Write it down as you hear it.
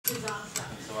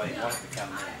why you want it to come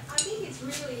there. I think it's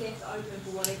really left open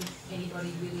for whatever anybody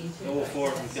really interprets. All four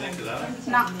of them connected up.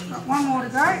 No, got one more to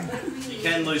go. You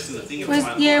can loosen the thing if Where's, you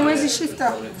want. yeah, where's the shifter?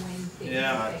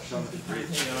 Yeah, mate, it's on the bridge.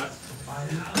 Yeah, mate.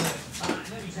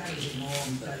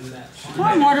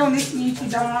 Why am I doing this and you two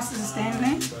dumbasses are standing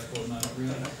there?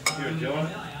 You're enjoying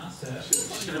it?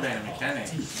 Should have been a mechanic.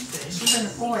 She's been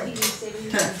a boy.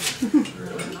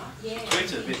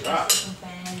 Tweets are a bit rough.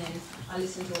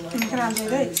 You can undo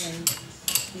these.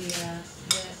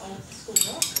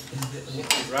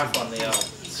 It's rough on the old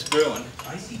screwing.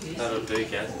 That'll do,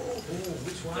 Kath.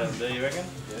 That'll do, you reckon?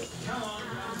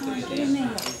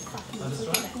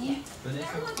 Yep.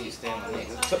 You stand on it.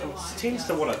 It tends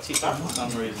to want to tip up for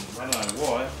some reason. I don't know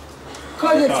why.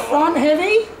 Because it's front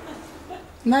heavy?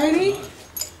 Maybe?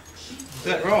 Is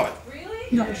that right?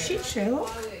 No shit,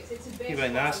 Sherlock. You've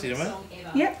been nasty to me.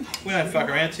 Yep. We don't fuck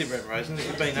around, tiprat racing. If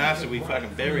you've been nasty, we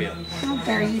fucking bury it. I'll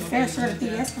bury you first or a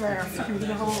big excavator. I'll fucking dig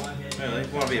a hole. Really?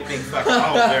 It might be a big fucking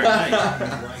hole, bury me.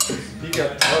 You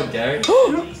got told, Gary.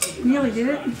 Nearly did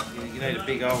it. You need a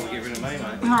big hole to get rid of me, mate.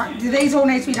 Alright, do these all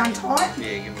need to be done tight?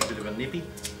 Yeah, give them a bit of a nippy.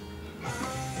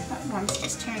 That one's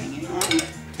just turning anyway.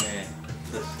 Yeah.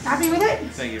 Happy with it?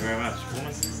 Thank you very much,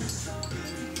 woman.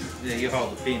 Yeah, you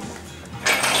hold the pin.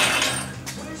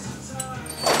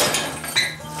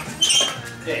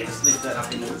 Yeah, just lift that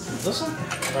up into this one.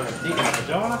 Like a dig in the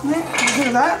vagina. Yeah,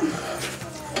 do that.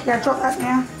 Yeah, drop that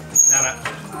now. No.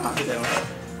 Get that one.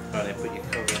 Right there, put your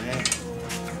cover in there.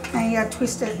 And you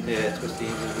twist it. Yeah, twist the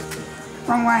end a little bit.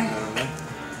 Wrong way.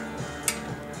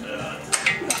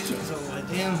 Twist all the way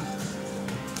down.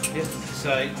 Yep.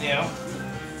 So now,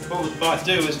 what we might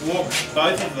do is walk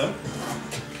both of them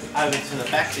over to the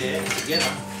back there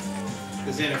together.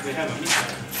 Because then if we have a mishap,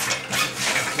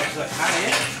 watch that cut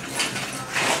here.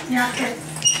 Yeah, okay.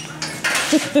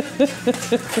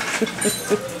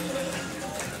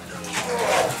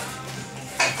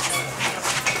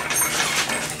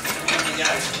 There you go.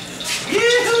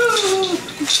 Yoo-hoo!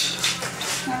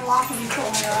 No laugh when you fall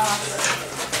on your ass.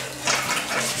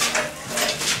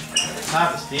 It's hard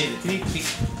to steer. Can you kick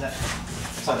that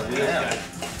so the wheels go?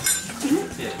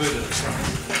 Yeah, boot it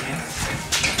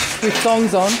across. With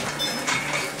thongs on.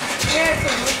 Yeah, it's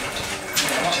all good.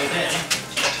 What we're doing,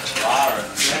 lower it.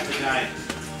 You have to go.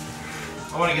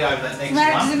 I want to get over that next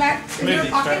Does one. it matter? Move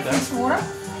the Bucket extractor. this water?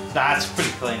 Nah, it's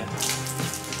pretty clean.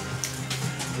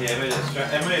 Yeah, move the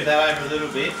extractor. And move that over a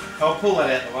little bit. I'll pull that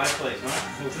out the way, please, mate.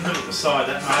 We'll move it beside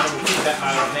that motor. We'll kick that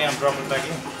motor up now and drop it back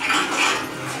in.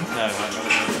 No, mate, I've got to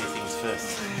do a few things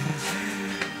first.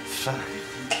 Fuck.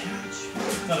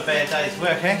 Not a bad day's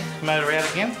work, eh? Motor out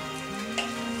again.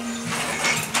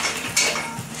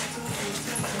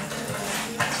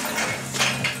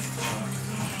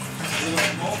 A little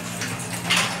bit more.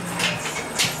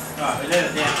 Right, we let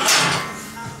it down.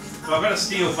 So I've got a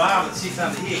steel bar that sits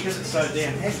under here because it's so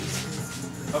damn heavy.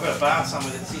 I've got a bar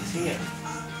somewhere that sits here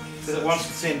because it wants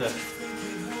to send a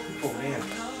pull down.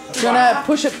 Do you want to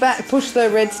push it back, push the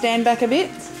red stand back a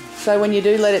bit? So when you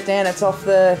do let it down, it's off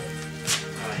the... Oh,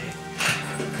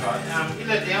 yeah. Right, you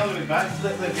let it down a little bit, mate.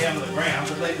 Let it down to the ground,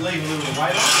 but leave a little bit of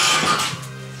weight on it.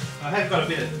 I have got a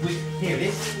bit of width. Here it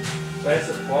is. Where's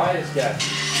the pliers go?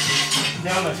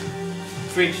 Down the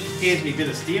fridge scares me a bit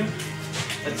of steel.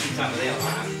 That sits under there.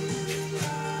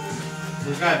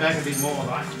 We'll go back a bit more,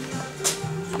 like.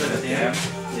 Let it down.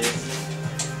 Yeah.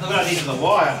 I've got it into the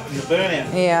wire in the burnout.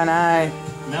 Yeah, I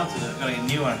know. Melted it. I've got to get a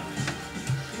new one.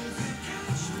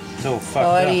 It's all fucked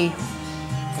Already. up.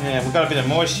 Yeah, we've got a bit of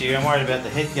moisture. I'm worried about the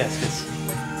head gaskets.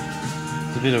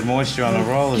 There's a bit of moisture on the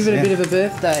rollers. Give it there. a bit of a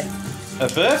birthday. A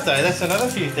birthday? That's another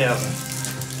few thousand.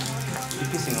 You're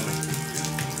pissing on me.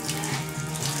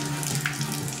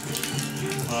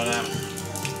 Right,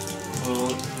 well,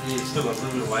 you've still got a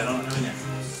little bit of weight on it, haven't you?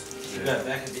 Go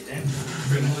back a bit then.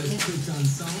 Bring all this.